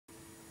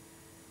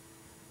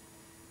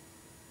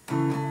Do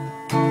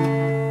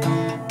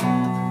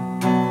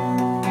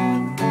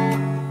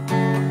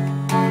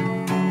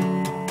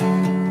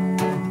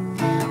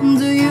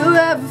you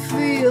ever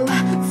feel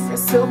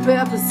so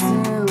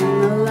purposing,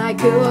 like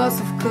a horse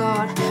of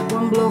card,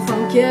 one blow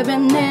from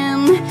caving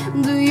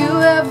in? Do you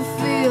ever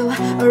feel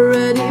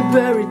already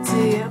buried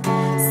deep,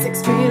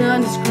 6 feet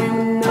under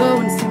screaming, no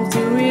one seems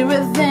to hear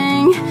a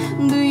thing?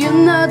 Do you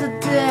know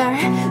that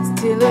there's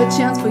still a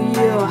chance for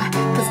you,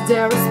 cause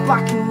there is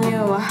spark in you?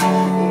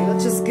 You're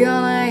just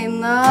gonna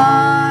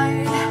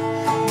ignite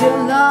the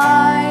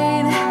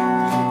light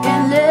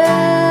and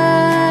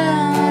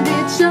let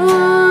it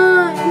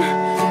shine.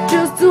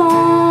 Just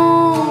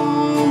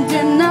don't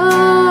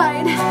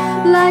deny it,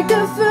 like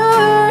the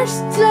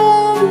 1st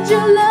of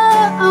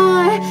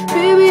July.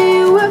 Baby,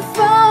 we're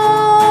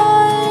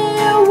firework.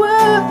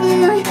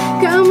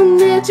 Come and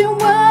let your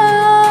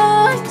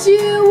watch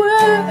your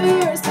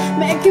words,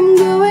 make him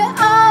go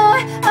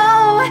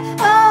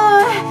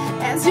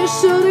as you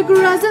shoot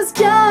across the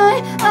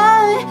sky.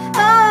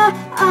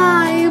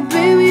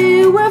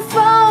 Baby, we're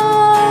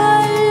firework.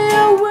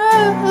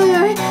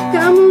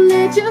 Come and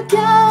let your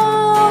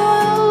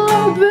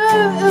color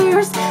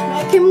burst,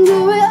 make him go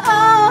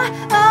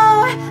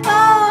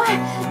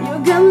you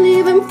can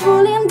leave him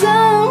falling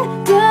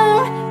down,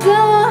 down,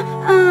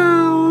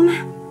 down.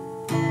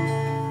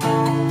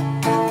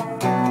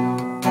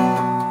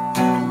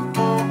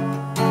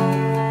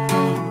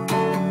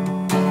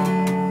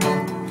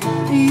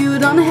 You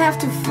don't have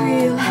to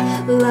feel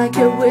like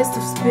a waste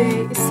of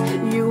space.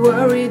 You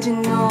are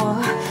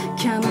original,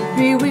 cannot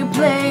be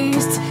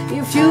replaced.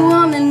 If you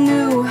only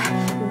knew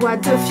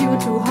what the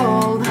future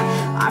hold,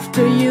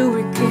 after you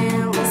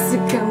again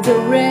succumb to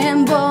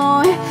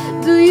rainbow.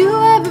 Do you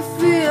ever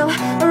feel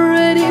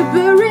already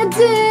buried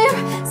deep,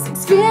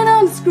 6 feet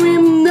on the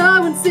scream,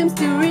 no one seems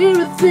to hear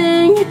a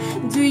thing?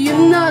 Do you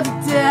know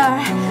that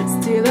there's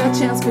still a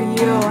chance for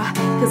you,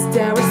 cause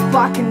there is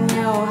spark in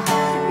you?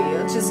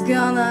 You're just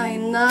gonna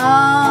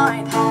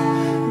ignite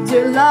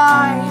the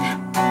light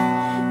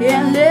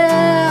and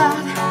let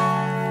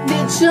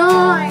it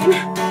shine.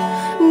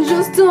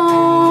 Just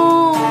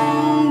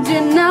don't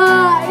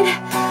deny it,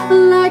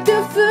 like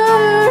the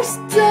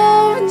 1st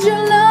of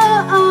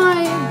July.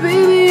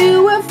 Baby,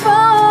 we're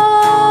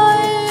firework.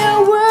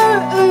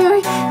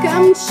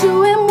 Come and show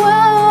him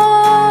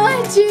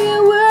what you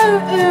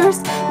worth,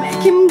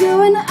 make him go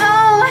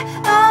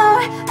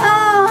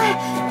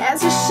as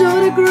you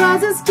shoot across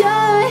the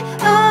sky.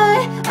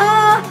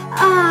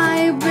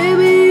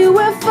 Baby,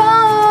 we're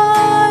firework.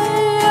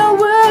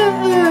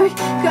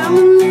 Come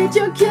and let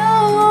your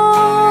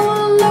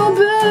color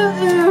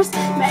burst,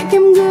 make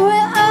him go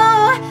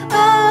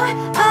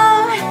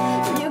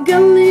you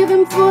can leave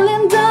him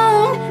falling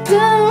down,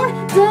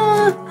 down,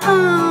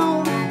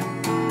 down.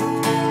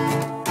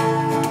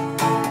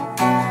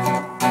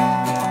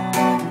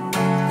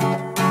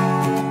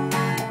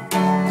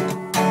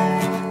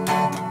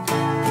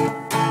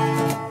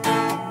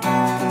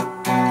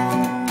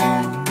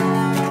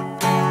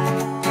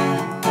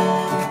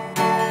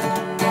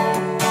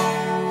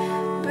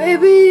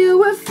 Baby, you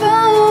were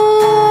firework.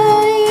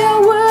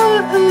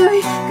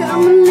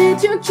 Come and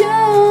let your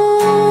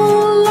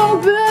color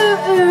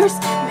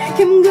burst, make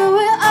him go